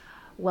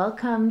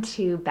Welcome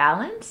to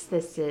Balance.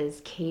 This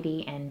is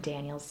Katie and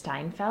Daniel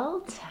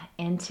Steinfeld,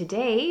 and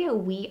today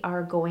we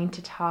are going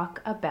to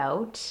talk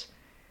about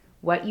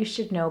what you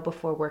should know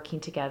before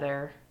working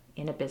together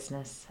in a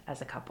business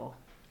as a couple.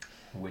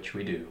 Which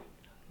we do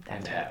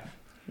and have.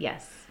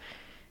 Yes.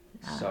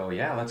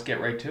 Let's get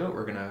right to it.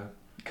 We're going to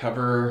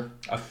cover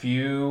a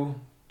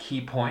few key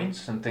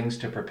points and things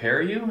to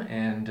prepare you,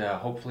 and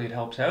hopefully it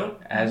helps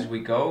out as we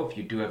go. If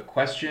you do have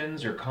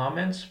questions or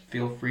comments,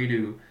 feel free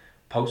to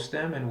post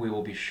them, and we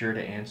will be sure to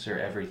answer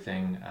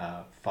everything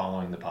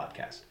following the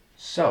podcast.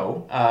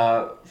 So,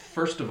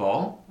 first of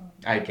all,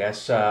 I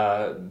guess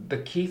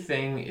the key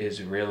thing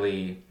is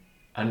really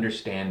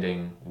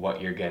understanding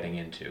what you're getting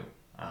into.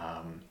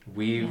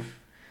 We've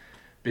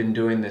been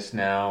doing this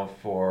now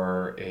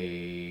for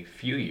a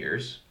few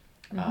years,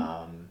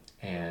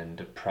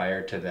 and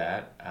prior to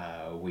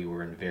that, we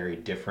were in very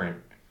different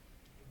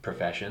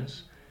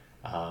professions.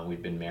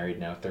 We've been married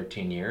now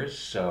 13 years,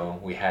 so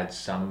we had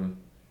some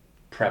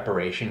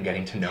preparation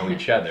getting to know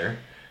each other,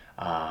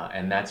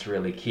 and that's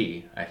really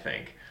key, I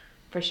think.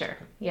 For sure.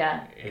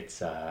 Yeah.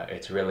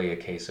 It's really a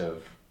case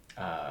of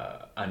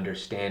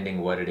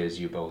understanding what it is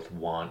you both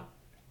want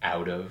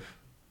out of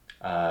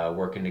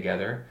working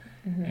together,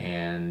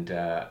 and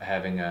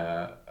having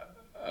a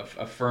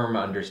firm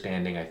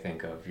understanding, I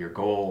think, of your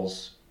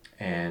goals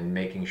and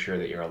making sure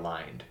that you're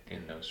aligned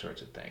in those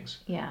sorts of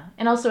things. Yeah.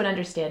 And also an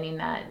understanding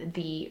that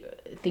the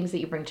things that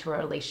you bring to a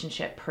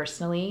relationship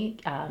personally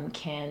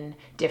can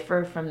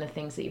differ from the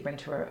things that you bring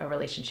to a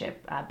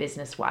relationship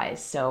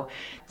business-wise. So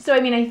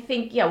I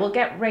think, we'll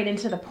get right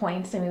into the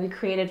points. We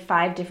created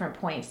 5 different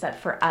points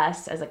that for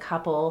us as a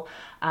couple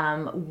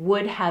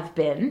would have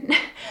been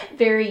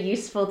very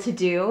useful to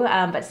do,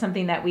 but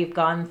something that we've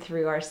gone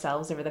through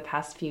ourselves over the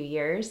past few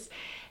years.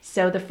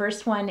 So the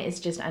first one is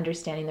just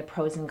understanding the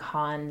pros and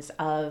cons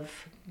of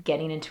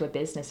getting into a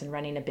business and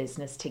running a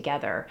business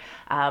together.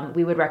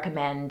 We would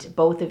recommend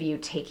both of you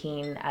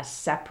taking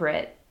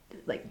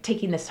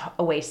this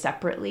away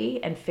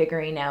separately and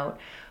figuring out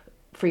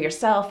for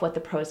yourself what the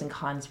pros and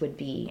cons would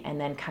be, and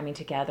then coming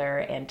together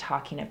and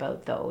talking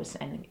about those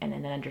and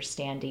an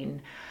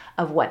understanding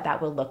of what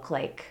that will look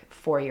like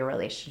for your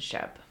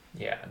relationship.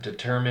 Yeah,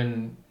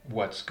 determine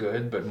what's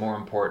good, but more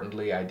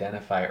importantly,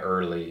 identify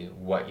early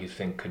what you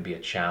think could be a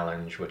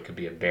challenge, what could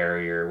be a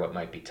barrier, what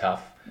might be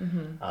tough.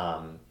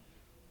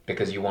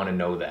 Because you want to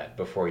know that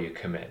before you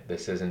commit.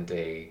 This isn't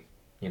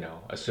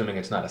assuming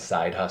it's not a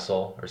side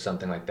hustle or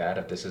something like that.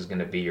 If this is going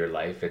to be your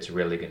life, it's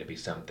really going to be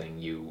something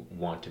you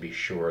want to be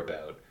sure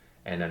about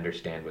and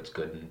understand what's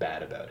good and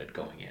bad about it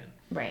going in.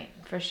 Right,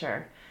 for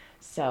sure.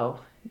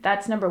 So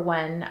that's number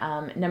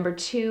 1. Number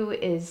 2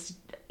 is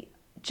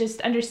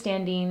just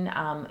understanding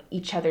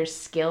each other's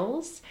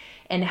skills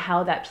and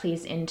how that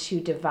plays into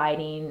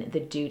dividing the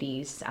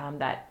duties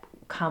that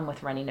come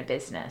with running a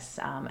business,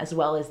 as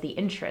well as the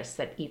interests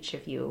that each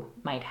of you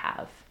might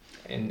have.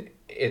 And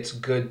it's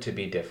good to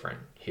be different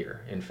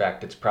here. In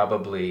fact, it's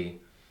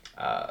probably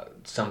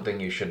something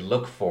you should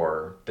look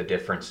for, the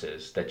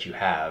differences that you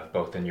have,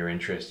 both in your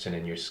interests and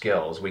in your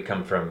skills. We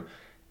come from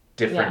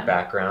different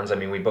backgrounds.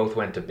 We both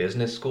went to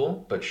business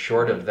school, but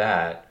short of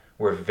that,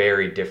 we're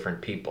very different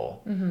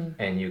people,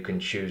 and you can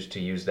choose to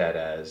use that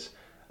as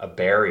a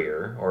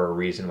barrier or a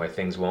reason why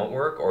things won't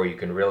work, or you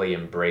can really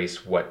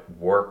embrace what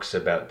works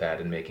about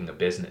that and making a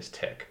business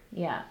tick.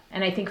 Yeah,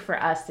 and I think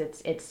for us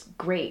it's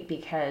great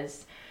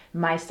because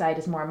my side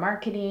is more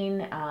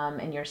marketing,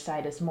 and your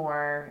side is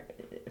more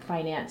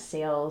finance,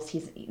 sales.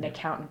 He's an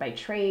accountant by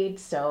trade,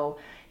 so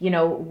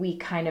we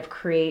kind of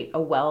create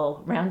a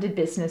well-rounded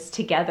business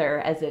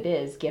together as it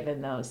is,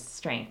 given those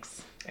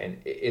strengths. And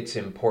it's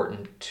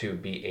important to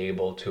be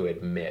able to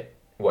admit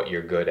what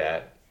you're good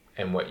at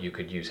and what you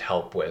could use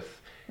help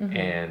with,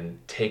 and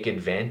take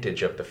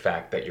advantage of the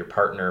fact that your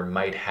partner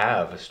might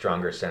have a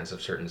stronger sense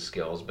of certain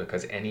skills,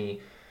 because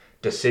any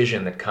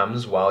decision that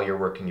comes while you're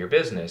working your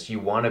business, you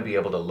want to be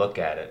able to look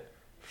at it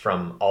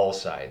from all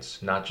sides,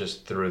 not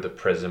just through the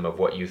prism of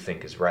what you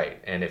think is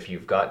right. And if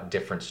you've got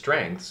different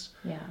strengths,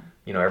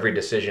 every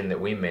decision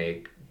that we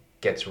make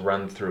gets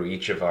run through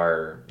each of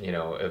our,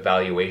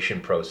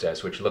 evaluation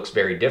process, which looks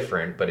very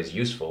different, but is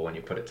useful when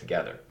you put it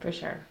together. For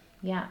sure.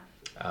 Yeah.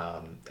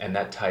 And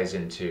that ties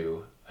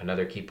into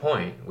another key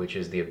point, which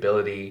is the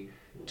ability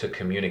to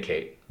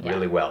communicate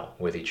really well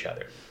with each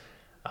other.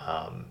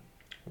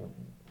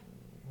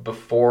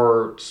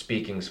 Before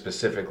speaking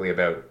specifically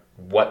about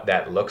what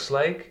that looks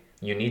like,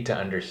 you need to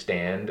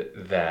understand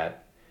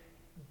that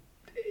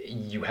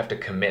you have to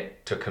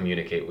commit to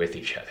communicate with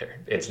each other.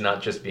 It's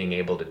not just being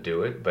able to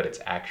do it, but it's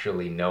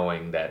actually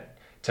knowing that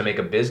to make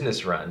a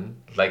business run,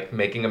 like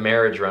making a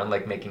marriage run,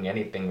 like making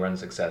anything run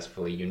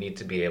successfully, you need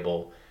to be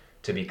able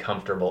to be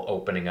comfortable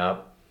opening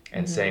up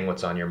and saying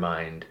what's on your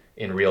mind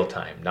in real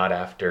time, not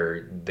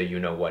after the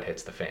what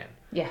hits the fan.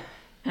 Yeah.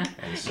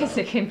 And so, Because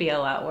it can be a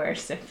lot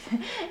worse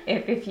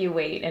if you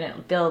wait and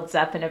it builds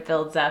up and it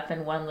builds up,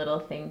 and one little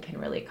thing can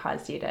really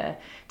cause you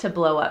to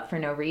blow up for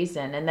no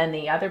reason. And then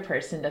the other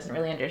person doesn't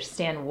really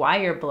understand why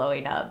you're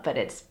blowing up, but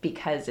it's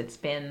because it's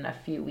been a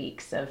few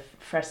weeks of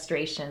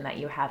frustration that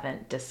you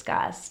haven't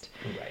discussed.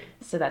 right.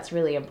 So that's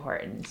really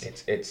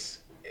important.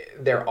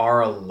 There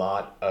are a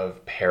lot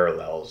of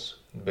parallels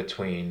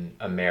between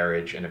a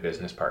marriage and a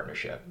business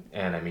partnership.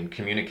 And I mean,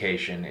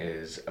 communication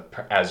is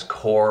as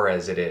core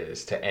as it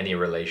is to any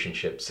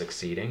relationship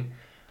succeeding.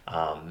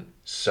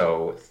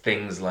 So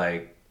things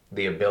like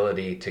the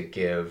ability to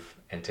give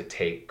and to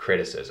take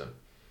criticism.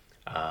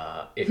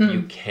 If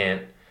you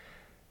can't,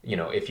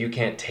 if you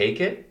can't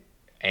take it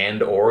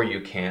and or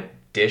you can't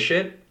dish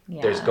it,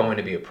 there's Yeah. going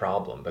to be a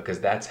problem, because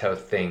that's how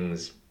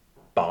things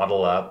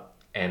bottle up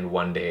and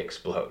one day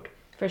explode.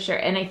 For sure.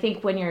 And I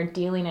think when you're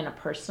dealing in a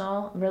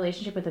personal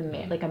relationship with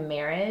like a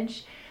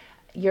marriage,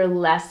 you're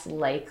less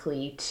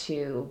likely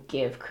to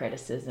give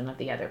criticism of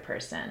the other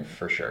person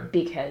For sure.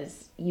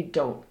 because you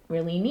don't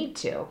really need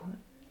to.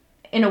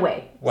 In a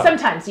way. Well-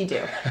 Sometimes you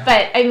do.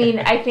 But I mean,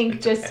 I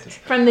think just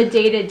from the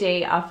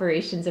day-to-day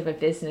operations of a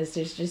business,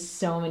 there's just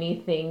so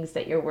many things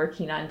that you're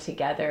working on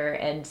together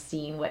and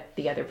seeing what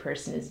the other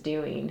person is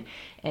doing.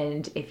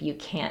 And if you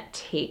can't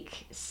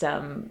take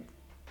some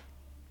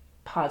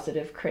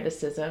positive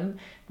criticism,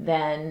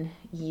 then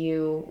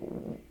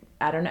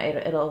I don't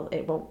know,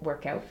 it won't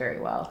work out very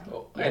well.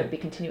 You'll be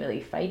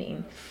continually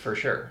fighting. For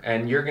sure.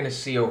 And you're going to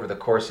see over the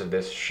course of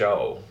this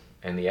show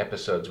and the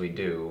episodes we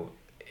do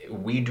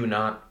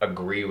not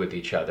agree with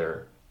each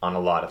other on a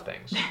lot of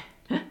things.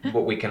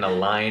 But we can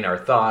align our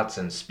thoughts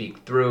and speak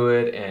through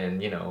it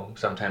and,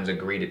 sometimes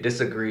agree to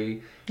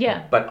disagree.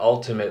 Yeah. But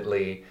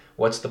ultimately,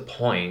 what's the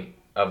point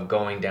of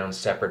going down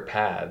separate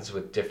paths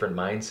with different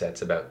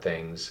mindsets about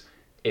things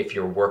if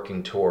you're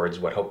working towards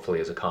what hopefully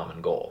is a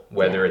common goal,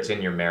 whether it's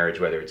in your marriage,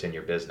 whether it's in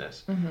your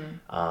business.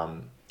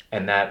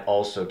 And that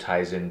also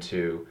ties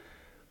into,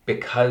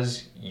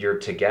 because you're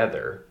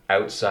together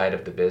outside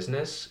of the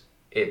business,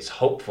 it's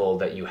hopeful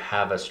that you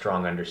have a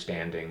strong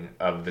understanding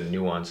of the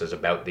nuances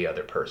about the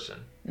other person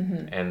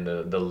and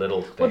the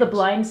little things. Well, the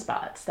blind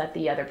spots that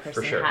the other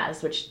person sure.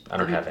 has, which I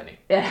don't have any.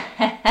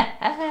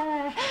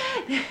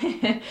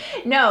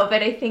 No,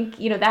 but I think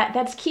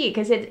that's key,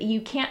 because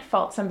you can't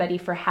fault somebody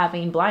for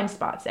having blind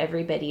spots.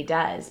 Everybody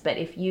does, but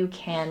if you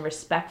can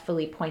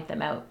respectfully point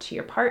them out to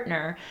your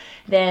partner,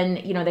 then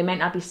they might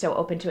not be so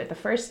open to it the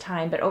first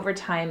time, but over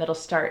time it'll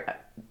start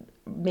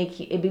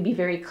it would be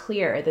very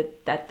clear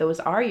that those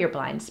are your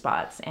blind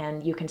spots,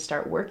 and you can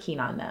start working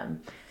on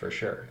them. For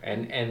sure.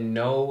 And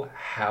know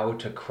how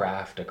to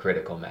craft a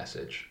critical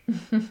message.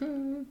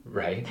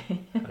 Right?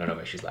 I don't know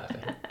why she's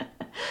laughing.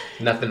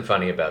 Nothing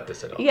funny about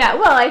this at all. Yeah,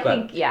 well, I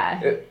think,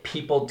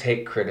 People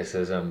take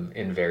criticism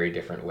in very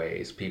different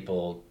ways.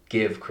 People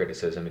give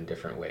criticism in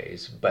different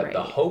ways. But the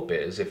Right. hope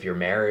is, if your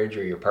marriage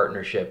or your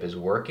partnership is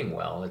working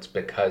well, it's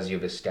because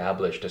you've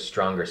established a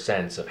stronger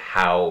sense of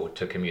how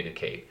to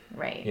communicate.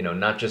 Right.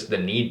 Not just the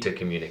need to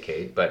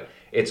communicate, but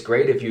it's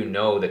great if you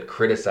know that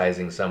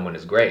criticizing someone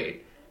is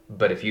great.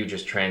 But if you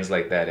just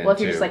translate that into... Well,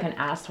 if you're just like an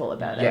asshole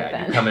about it,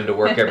 then... you come into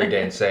work every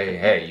day and say,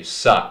 hey, you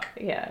suck.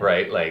 Yeah.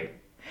 Right? Like...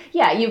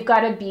 Yeah, you've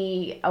got to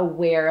be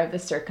aware of the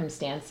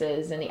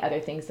circumstances and the other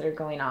things that are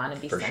going on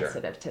and be For sure.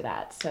 sensitive to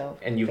that. So,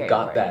 And you've very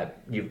got important.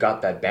 you've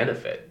got that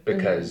benefit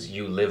because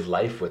you live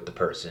life with the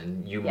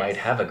person. You might Yes.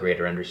 have a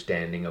greater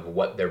understanding of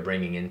what they're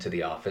bringing into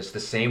the office, the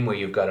same way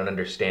you've got an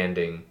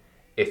understanding,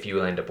 if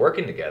you end up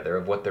working together,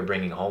 of what they're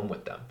bringing home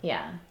with them.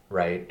 Yeah.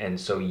 Right? And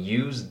so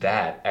use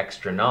that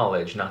extra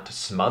knowledge not to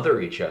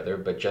smother each other,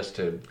 but just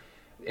to,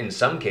 in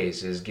some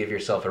cases, give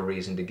yourself a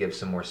reason to give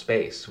some more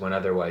space when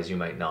otherwise you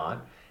might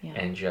not. Yeah.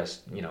 And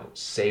just,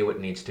 say what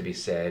needs to be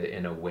said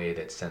in a way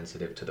that's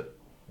sensitive to the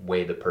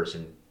way the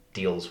person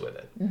deals with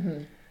it.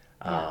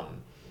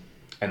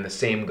 And the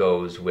same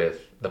goes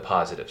with the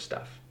positive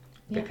stuff.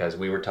 Yeah. Because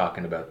we were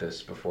talking about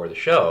this before the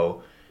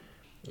show.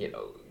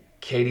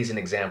 Katie's an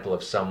example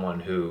of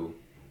someone who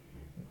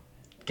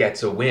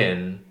gets a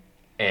win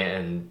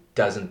and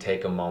doesn't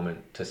take a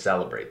moment to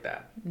celebrate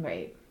that.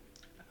 Right.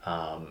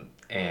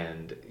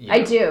 And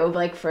I do,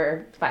 like,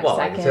 for 5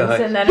 seconds,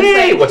 and then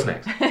yay, it's like... what's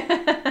next?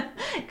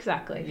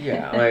 Exactly.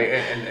 Yeah,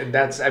 and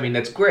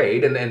that's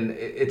great, and then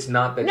it's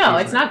not that. No,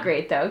 it's not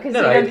great, though, because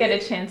you don't get a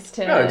chance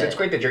to... No, it's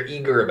great that you're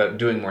eager about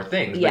doing more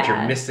things, but you're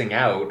Yeah. missing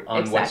out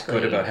on what's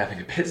good Exactly. about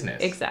having a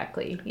business.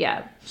 Exactly,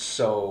 yeah.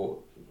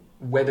 So,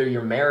 whether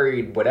you're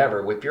married,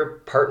 whatever, with your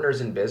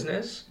partners in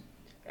business,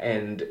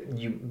 and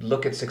you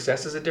look at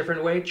success as a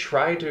different way,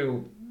 try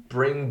to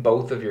bring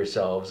both of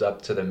yourselves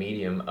up to the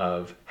medium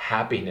of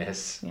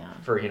happiness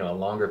for, a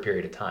longer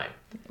period of time.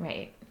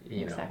 Right,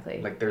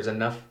 exactly. Like, there's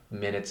enough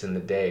minutes in the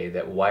day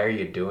that why are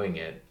you doing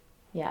it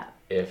Yeah.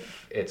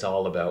 if it's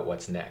all about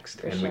what's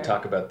next? And we sure.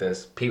 talk about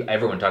this,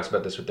 everyone talks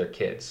about this with their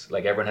kids.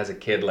 Like, everyone has a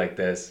kid like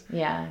this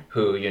Yeah.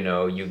 who,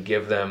 you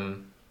give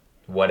them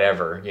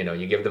whatever,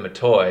 you give them a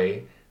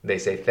toy, they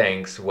say,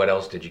 thanks, what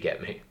else did you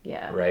get me?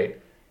 Yeah.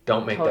 Right?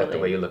 Don't make that the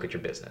Totally. way you look at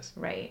your business.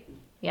 Right.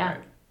 Yeah.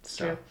 Right. It's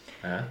So, true.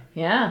 uh,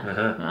 Yeah.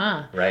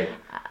 uh-huh. Right.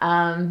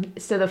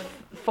 So the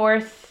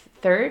fourth,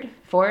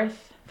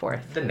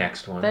 The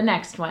next one. the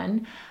next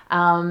one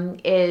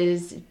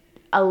is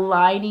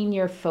aligning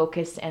your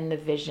focus and the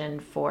vision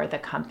for the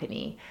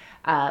company.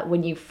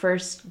 When you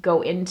first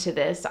go into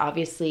this,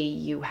 obviously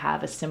you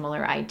have a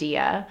similar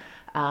idea,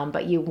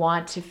 but you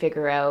want to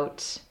figure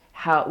out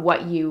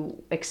what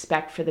you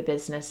expect for the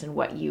business and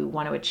what you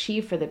want to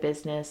achieve for the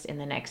business in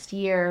the next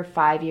year,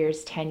 5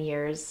 years, 10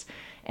 years,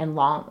 and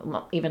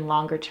even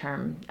longer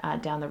term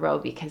down the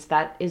road, because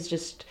that is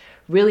just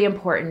really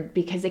important,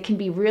 because it can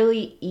be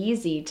really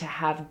easy to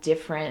have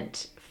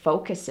different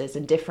focuses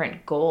and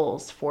different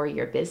goals for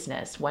your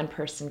business. One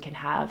person can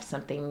have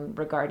something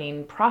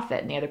regarding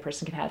profit and the other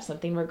person can have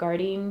something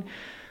regarding,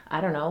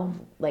 I don't know,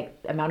 like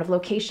amount of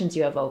locations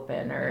you have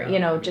open,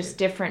 or, just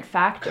different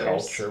factors.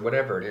 Culture,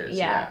 whatever it is.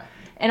 Yeah.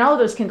 And all of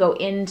those can go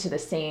into the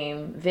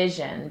same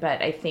vision,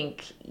 but I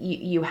think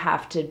you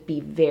have to be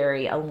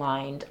very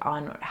aligned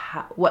on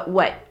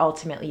what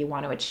ultimately you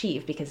want to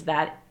achieve, because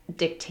that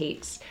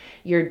dictates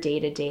your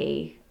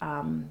day-to-day,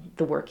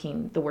 the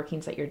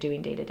workings that you're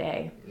doing day to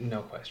day.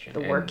 No question.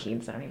 The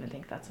workings, I don't even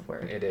think that's a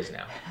word. It is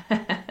now.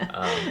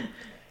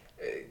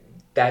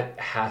 That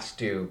has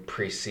to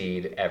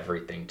precede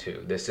everything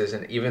too. This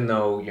isn't, even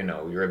though,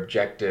 your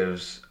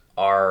objectives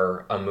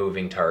are a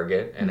moving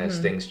target, and as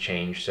things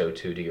change, so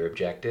too do your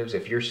objectives.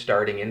 If you're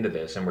starting into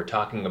this and we're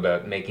talking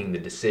about making the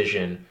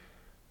decision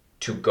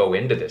to go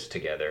into this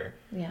together,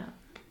 Yeah.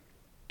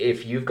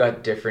 if you've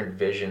got different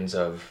visions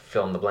of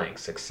fill in the blank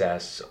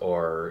success,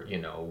 or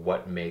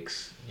what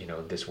makes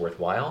this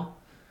worthwhile,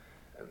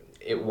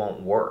 it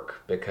won't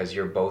work, because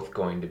you're both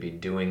going to be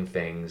doing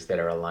things that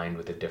are aligned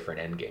with a different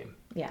end game.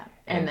 Yeah.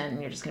 And then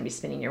you're just going to be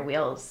spinning your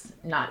wheels,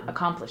 not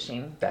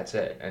accomplishing. That's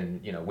it.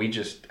 And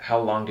how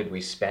long did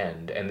we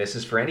spend, and this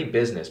is for any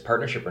business,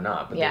 partnership or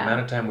not, but the amount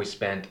of time we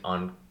spent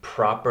on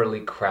properly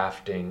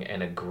crafting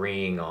and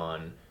agreeing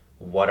on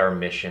what our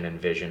mission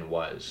and vision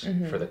was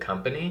for the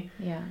company.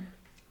 Yeah.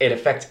 It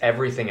affects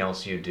everything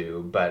else you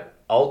do, but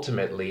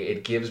ultimately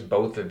it gives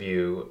both of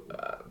you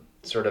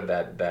sort of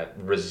that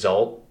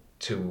result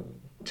to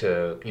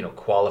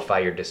qualify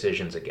your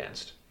decisions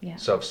against. Yeah.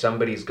 So if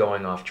somebody's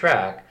going off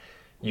track,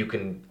 you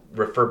can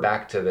refer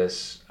back to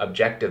this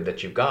objective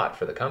that you've got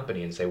for the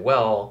company and say,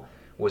 well,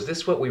 was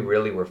this what we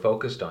really were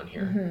focused on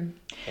here?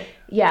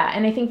 Yeah,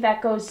 and I think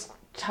that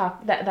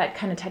that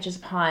kind of touches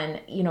upon,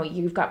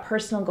 you've got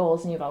personal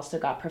goals and you've also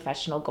got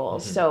professional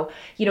goals. So,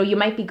 you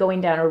might be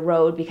going down a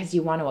road because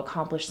you want to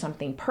accomplish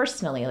something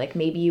personally. Like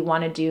maybe you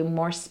want to do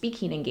more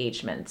speaking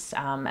engagements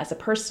as a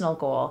personal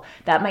goal.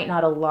 That might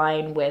not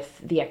align with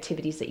the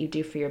activities that you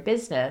do for your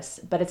business,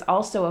 but it's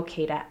also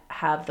okay to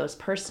have those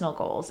personal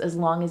goals as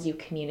long as you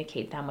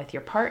communicate them with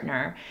your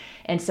partner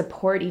and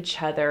support each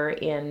other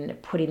in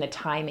putting the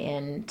time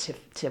in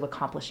to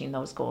accomplishing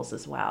those goals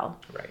as well.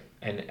 Right.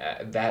 And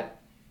that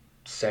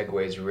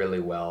segues really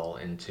well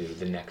into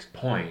the next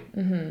point,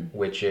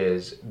 which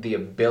is the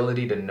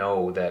ability to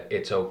know that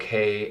it's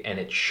okay, and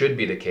it should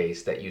be the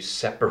case, that you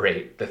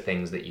separate the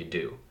things that you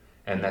do.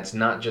 And that's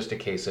not just a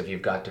case of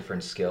you've got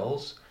different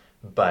skills,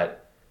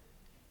 but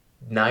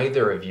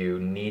neither of you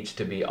needs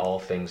to be all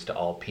things to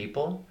all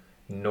people,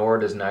 nor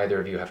does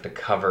neither of you have to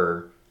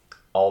cover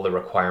all the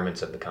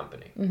requirements of the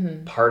company.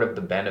 Part of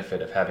the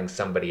benefit of having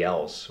somebody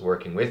else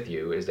working with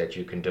you is that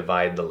you can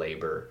divide the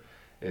labor,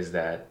 is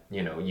that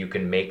you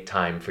can make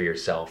time for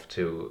yourself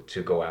to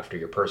go after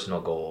your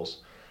personal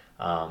goals,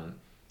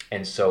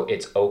 and so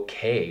it's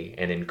okay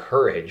and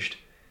encouraged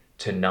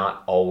to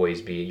not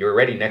always be, you're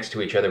already next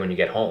to each other when you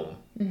get home,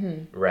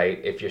 right?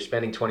 If you're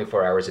spending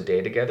 24 hours a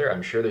day together,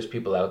 I'm sure there's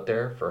people out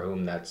there for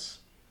whom that's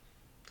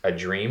a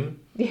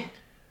dream. Yeah.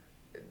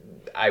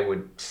 I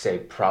would say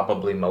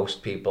probably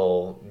most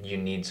people, you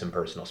need some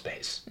personal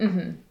space,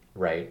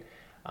 right?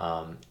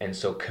 And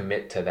so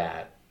commit to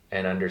that.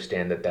 And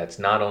understand that that's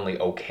not only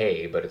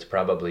okay, but it's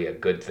probably a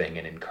good thing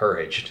and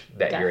encouraged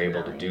that you're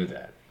able to do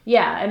that.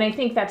 Yeah, and I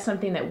think that's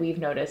something that we've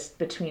noticed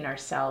between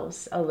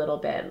ourselves a little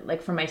bit.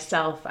 Like for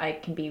myself, I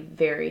can be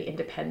very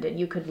independent.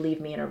 You could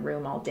leave me in a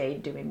room all day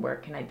doing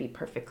work and I'd be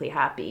perfectly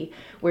happy.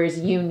 Whereas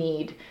you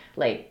need,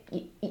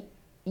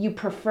 you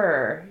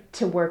prefer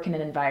to work in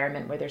an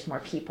environment where there's more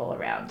people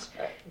around.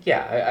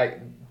 I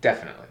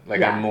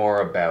definitely. I'm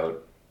more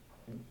about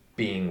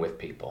being with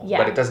people,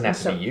 but it doesn't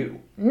have to be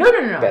you. No.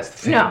 That's the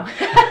thing. No.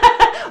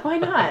 Why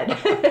not?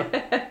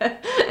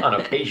 On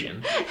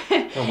occasion,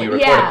 when we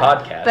record a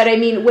podcast. But I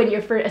mean,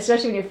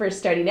 especially when you're first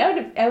starting out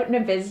in a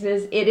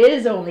business, it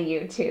is only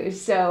you two.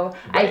 So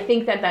right. I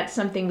think that that's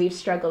something we've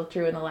struggled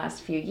through in the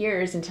last few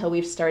years until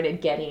we've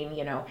started getting,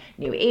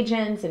 new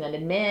agents and an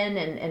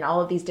admin and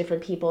all of these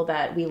different people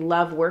that we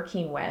love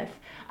working with.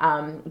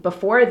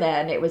 Before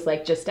then, it was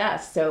like just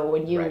us. So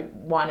when you right.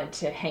 wanted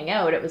to hang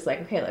out, it was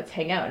like, okay, let's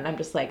hang out. And I'm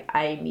just like,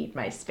 I need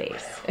my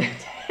space.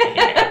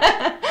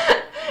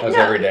 That was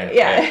every day.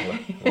 Yeah.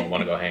 I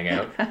want to go hang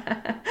out.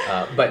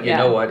 But you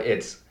know what?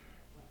 It's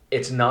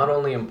it's not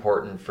only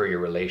important for your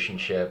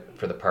relationship,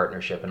 for the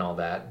partnership and all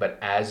that, but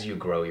as you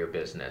grow your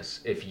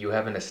business, if you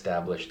haven't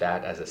established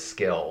that as a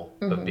skill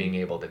of being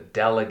able to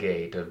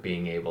delegate, of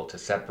being able to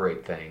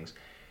separate things,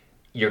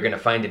 you're going to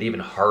find it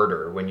even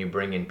harder when you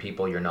bring in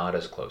people you're not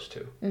as close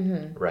to,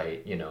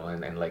 right? You know,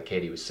 and like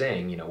Katie was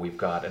saying, you know, we've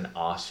got an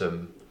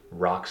awesome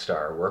rock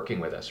star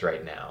working with us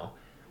right now.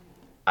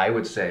 I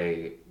would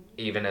say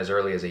even as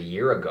early as a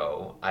year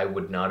ago, I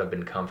would not have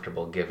been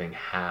comfortable giving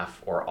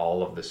half or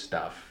all of the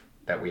stuff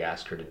that we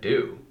asked her to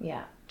do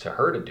to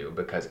her to do,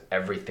 because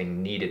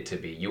everything needed to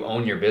be, you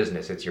own your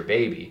business, it's your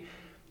baby.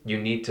 You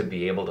need to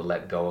be able to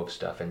let go of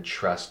stuff and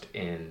trust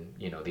in,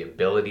 you know, the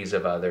abilities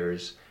of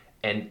others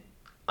and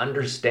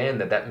understand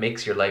that that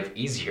makes your life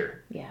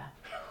easier. Yeah.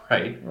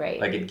 Right?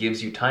 Right. Like it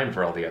gives you time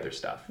for all the other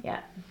stuff.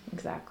 Yeah,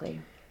 exactly.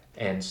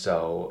 And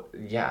so,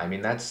 yeah, I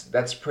mean,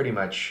 that's pretty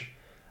much,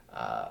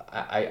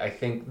 I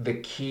think the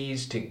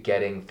keys to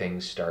getting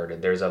things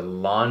started, there's a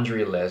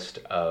laundry list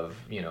of,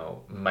 you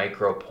know,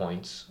 micro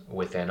points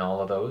within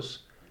all of those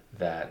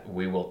that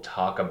we will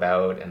talk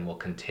about and will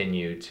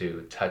continue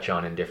to touch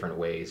on in different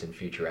ways in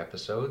future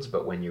episodes.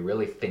 But when you're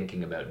really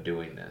thinking about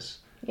doing this,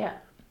 yeah,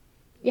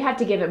 you have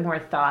to give it more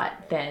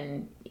thought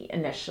than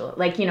initial.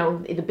 Like, you know,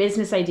 the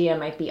business idea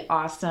might be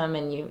awesome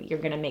and you're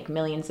going to make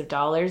millions of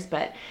dollars,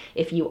 but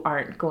if you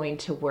aren't going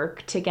to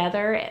work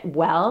together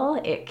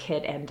well, it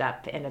could end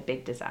up in a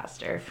big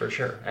disaster. For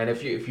sure. And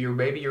if you're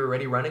maybe you're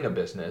already running a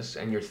business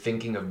and you're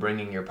thinking of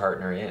bringing your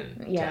partner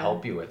in to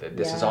help you with it,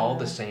 this is all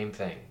the same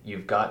thing.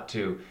 You've got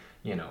to,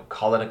 you know,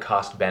 call it a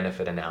cost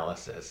benefit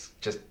analysis.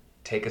 Just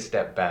take a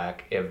step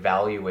back,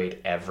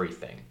 evaluate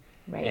everything.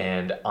 Right.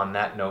 And on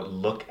that note,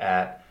 look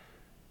at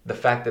the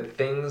fact that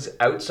things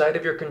outside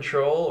of your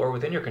control or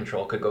within your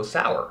control could go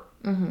sour,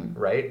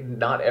 right?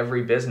 Not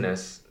every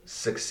business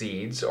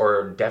succeeds,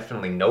 or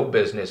definitely no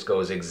business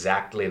goes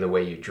exactly the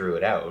way you drew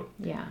it out.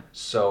 Yeah.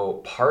 So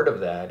part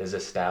of that is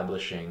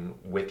establishing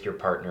with your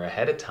partner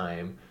ahead of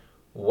time,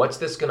 what's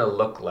this going to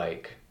look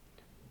like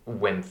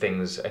when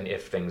things and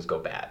if things go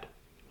bad?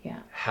 Yeah.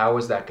 How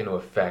is that going to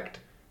affect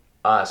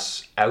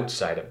us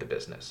outside of the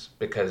business?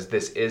 Because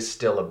this is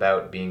still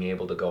about being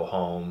able to go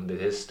home. It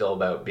is still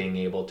about being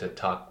able to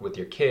talk with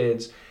your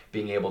kids,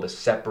 being able to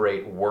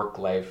separate work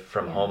life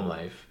from home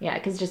life. Yeah,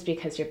 because just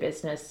because your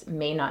business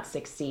may not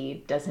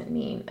succeed doesn't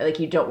mean, like,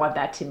 you don't want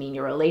that to mean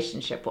your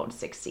relationship won't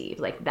succeed.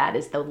 Like, that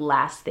is the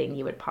last thing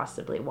you would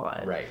possibly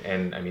want. Right.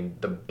 And I mean,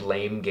 the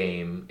blame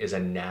game is a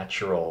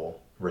natural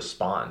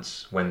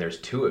response when there's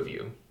two of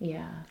you.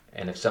 Yeah.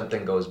 And if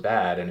something goes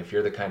bad, and if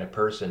you're the kind of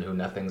person who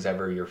nothing's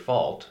ever your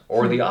fault,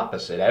 or the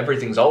opposite,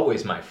 everything's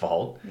always my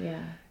fault,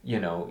 you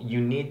know,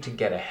 you need to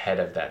get ahead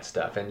of that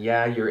stuff. And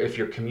if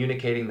you're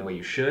communicating the way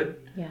you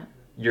should,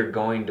 you're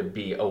going to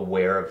be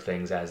aware of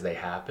things as they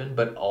happen,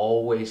 but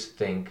always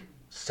think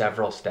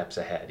several steps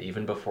ahead,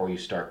 even before you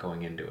start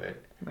going into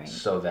it,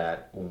 so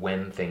that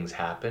when things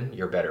happen,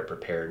 you're better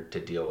prepared to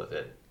deal with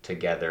it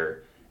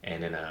together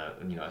and in a,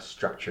 you know, a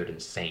structured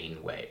and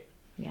sane way.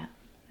 Yeah,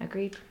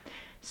 agreed.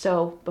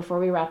 So before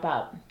we wrap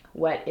up,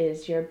 what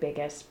is your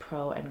biggest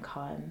pro and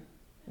con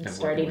in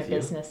starting a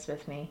business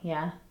with me?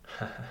 Yeah.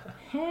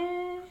 Put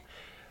you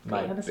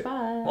on the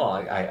spot. Well,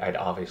 I'd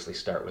obviously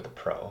start with a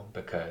pro,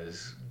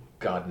 because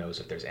God knows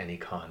if there's any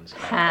cons.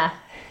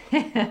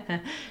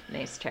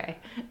 Nice try.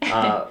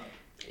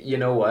 You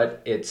know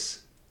what?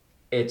 It's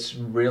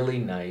really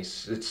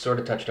nice. It's sort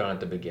of touched on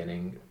at the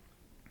beginning.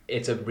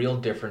 It's a real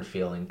different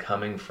feeling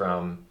coming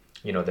from,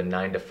 you know, the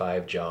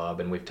 9-to-5 job.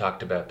 And we've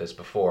talked about this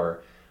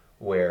before,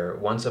 where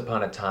once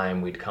upon a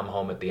time we'd come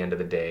home at the end of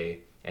the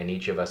day and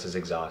each of us is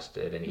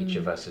exhausted and each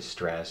of us is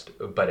stressed,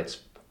 but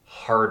it's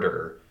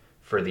harder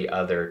for the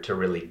other to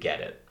really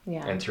get it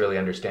and to really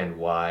understand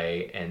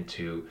why, and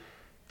to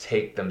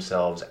take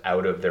themselves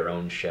out of their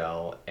own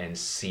shell and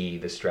see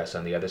the stress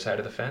on the other side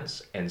of the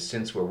fence. And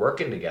since we're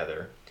working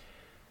together,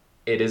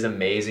 it is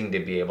amazing to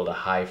be able to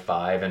high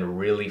five and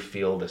really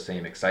feel the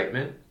same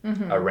excitement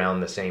around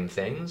the same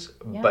things.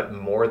 But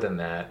more than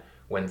that,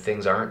 when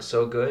things aren't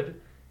so good,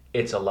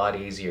 it's a lot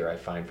easier, I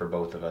find, for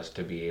both of us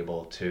to be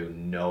able to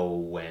know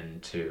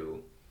when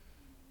to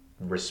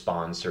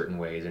respond certain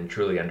ways and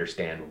truly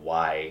understand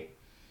why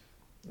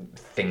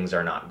things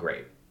are not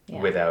great,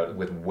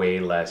 with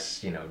way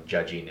less, you know,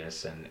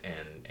 judginess and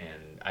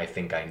I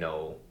think I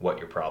know what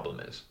your problem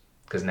is,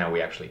 because now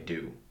we actually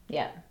do.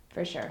 Yeah,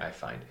 for sure. I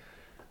find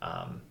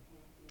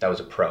that was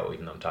a pro,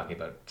 even though I'm talking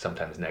about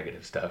sometimes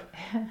negative stuff.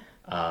 Do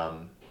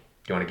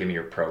you want to give me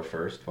your pro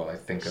first while I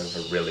think of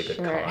a really good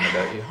con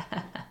about you?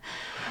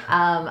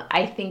 I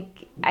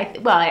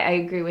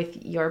agree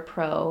with your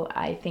pro.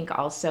 I think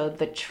also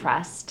the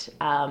trust,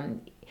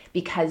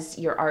 because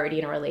you're already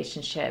in a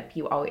relationship,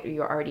 you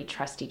already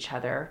trust each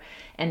other.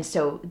 And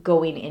so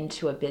going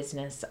into a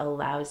business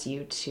allows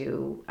you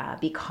to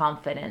be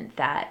confident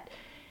that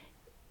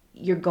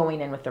you're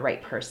going in with the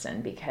right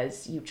person,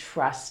 because you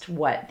trust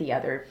what the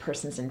other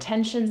person's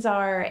intentions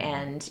are,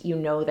 and you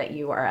know that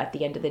you are, at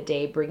the end of the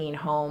day, bringing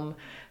home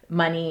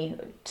money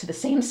to the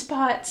same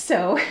spot.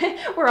 So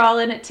we're all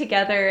in it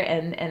together.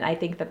 And I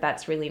think that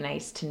that's really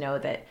nice to know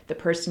that the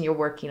person you're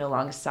working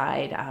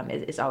alongside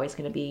is always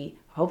going to be,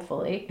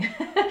 hopefully,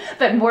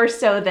 but more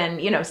so than,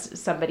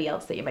 somebody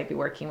else that you might be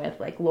working with,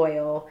 like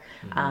loyal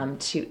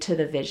to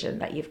the vision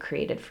that you've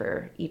created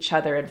for each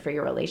other and for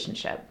your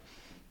relationship.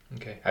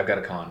 Okay, I've got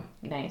a con.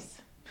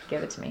 Nice.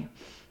 Give it to me.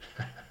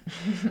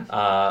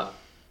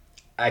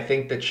 I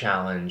think the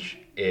challenge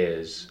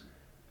is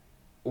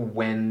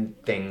when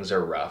things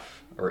are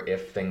rough, or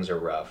if things are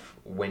rough,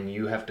 when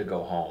you have to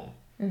go home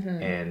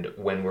and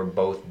when we're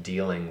both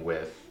dealing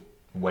with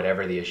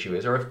whatever the issue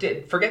is, or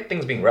forget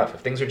things being rough,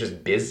 if things are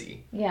just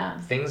busy,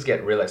 things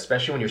get real,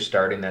 especially when you're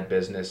starting that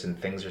business and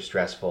things are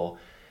stressful,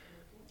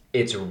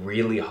 it's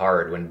really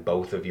hard when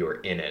both of you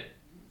are in it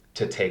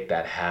to take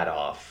that hat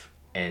off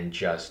and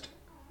just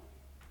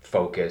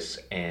focus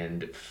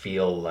and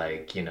feel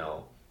like,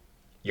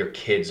 your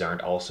kids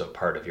aren't also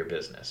part of your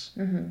business,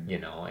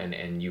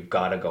 and you've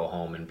got to go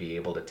home and be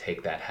able to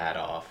take that hat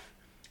off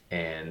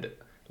and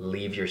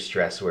leave your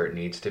stress where it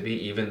needs to be,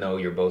 even though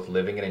you're both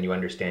living it and you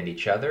understand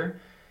each other.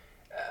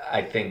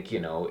 I think,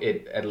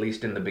 it, at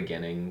least in the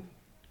beginning,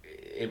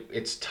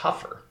 it's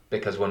tougher,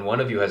 because when one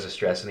of you has a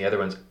stress and the other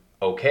one's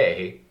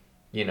okay,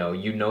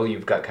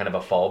 you've got kind of a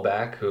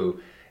fallback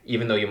who,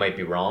 even though you might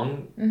be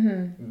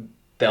wrong,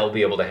 they'll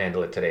be able to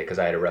handle it today because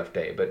I had a rough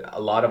day. But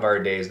a lot of our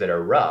days that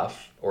are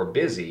rough or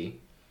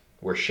busy,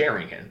 we're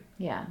sharing in.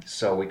 Yeah.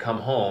 So we come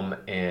home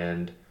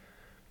and,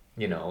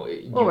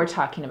 we're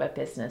talking about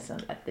business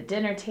at the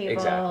dinner table.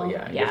 Exactly,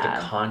 yeah. You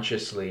have to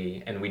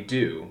consciously, and we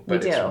do,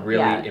 but it's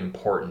really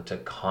important to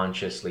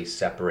consciously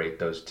separate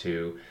those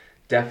two.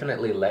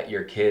 Definitely let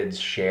your kids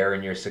share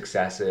in your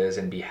successes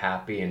and be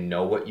happy and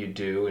know what you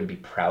do and be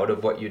proud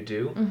of what you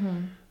do.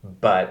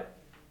 But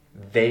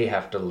they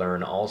have to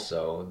learn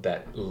also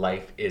that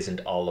life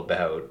isn't all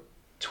about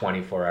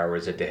 24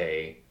 hours a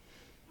day,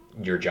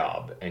 your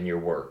job and your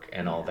work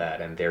and all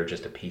that, and they're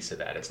just a piece of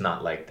that. It's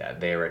not like that.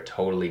 They're a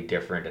totally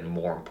different and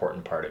more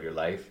important part of your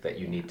life that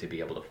you need to be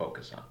able to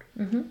focus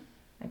on.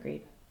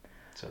 Agreed.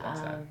 So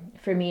that's that.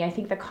 For me, I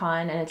think the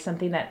con, and it's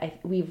something that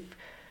we've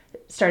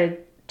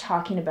started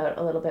talking about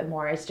a little bit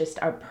more, is just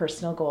our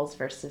personal goals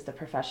versus the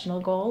professional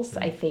goals.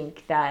 I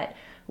think that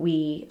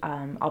we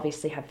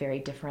obviously have very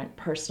different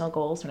personal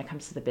goals when it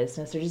comes to the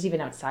business, or just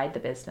even outside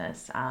the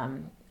business,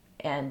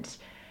 and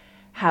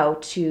how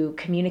to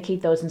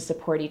communicate those and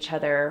support each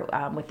other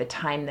with the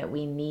time that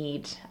we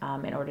need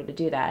in order to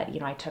do that.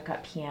 I took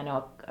up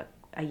piano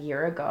a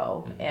year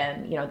ago,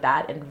 and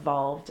that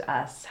involved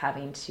us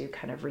having to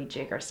kind of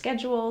rejig our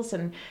schedules.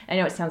 And I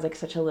know it sounds like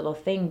such a little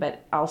thing,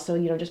 but also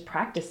just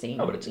practicing.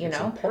 Oh, but it's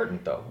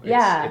important though.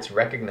 It's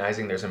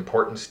recognizing there's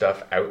important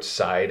stuff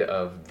outside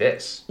of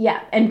this.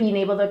 Yeah, and being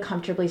able to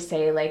comfortably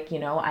say, like,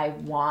 I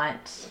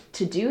want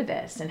to do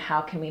this, and how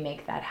can we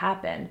make that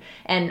happen?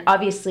 And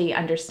obviously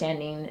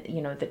understanding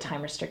the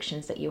time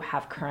restrictions that you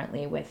have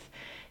currently with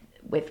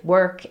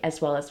work as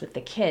well as with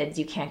the kids.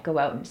 You can't go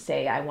out and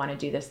say, I want to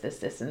do this, this,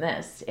 this, and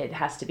this. It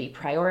has to be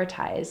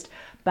prioritized.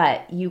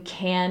 But you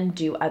can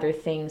do other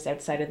things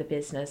outside of the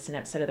business and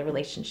outside of the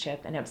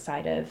relationship and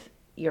outside of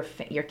your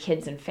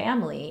kids and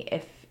family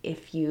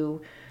if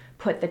you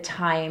put the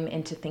time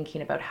into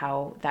thinking about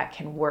how that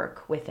can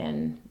work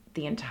within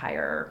the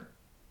entire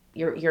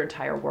your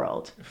entire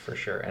world. For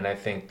sure. And I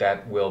think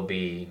that will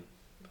be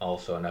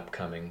also an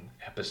upcoming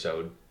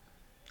episode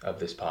of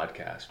this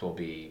podcast. Will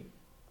be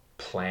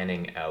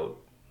planning out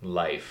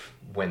life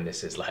when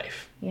this is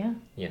life. Yeah.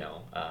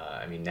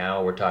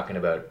 Now we're talking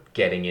about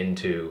getting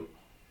into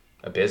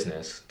a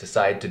business.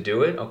 Decide to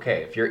do it.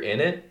 Okay, if you're in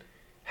it,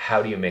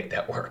 how do you make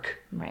that work?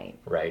 Right.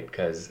 Right,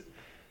 because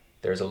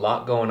there's a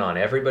lot going on.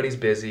 Everybody's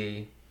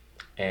busy,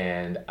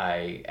 and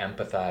I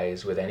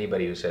empathize with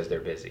anybody who says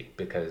they're busy,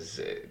 because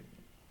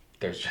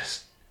there's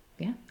just...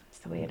 Yeah, that's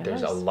the way it is.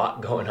 There's a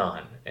lot going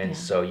on, and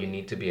so you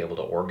need to be able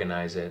to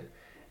organize it.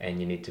 And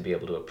you need to be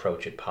able to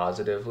approach it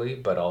positively,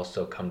 but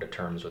also come to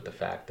terms with the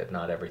fact that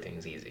not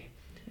everything's easy.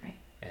 Right.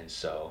 And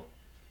so,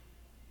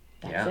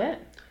 that's it.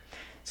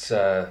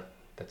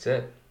 That's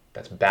it.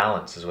 That's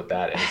balance is what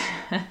that is.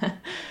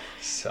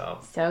 So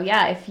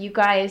yeah, if you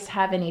guys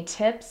have any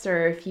tips,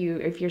 or if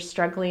you're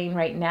struggling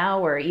right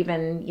now, or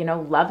even,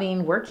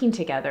 loving working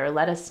together,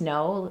 let us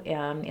know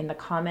in the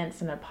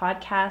comments in the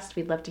podcast.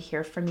 We'd love to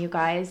hear from you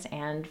guys,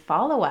 and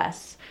follow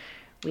us.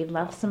 We'd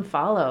love some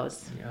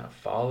follows. Yeah,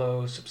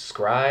 follow,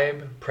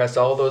 subscribe, press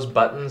all those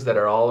buttons that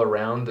are all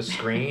around the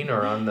screen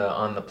or on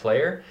the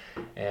player.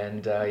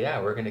 And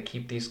we're going to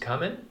keep these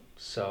coming.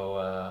 So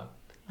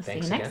we'll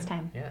thanks see you again. Next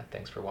time. Yeah,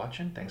 thanks for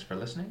watching. Thanks for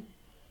listening.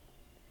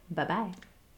 Bye-bye.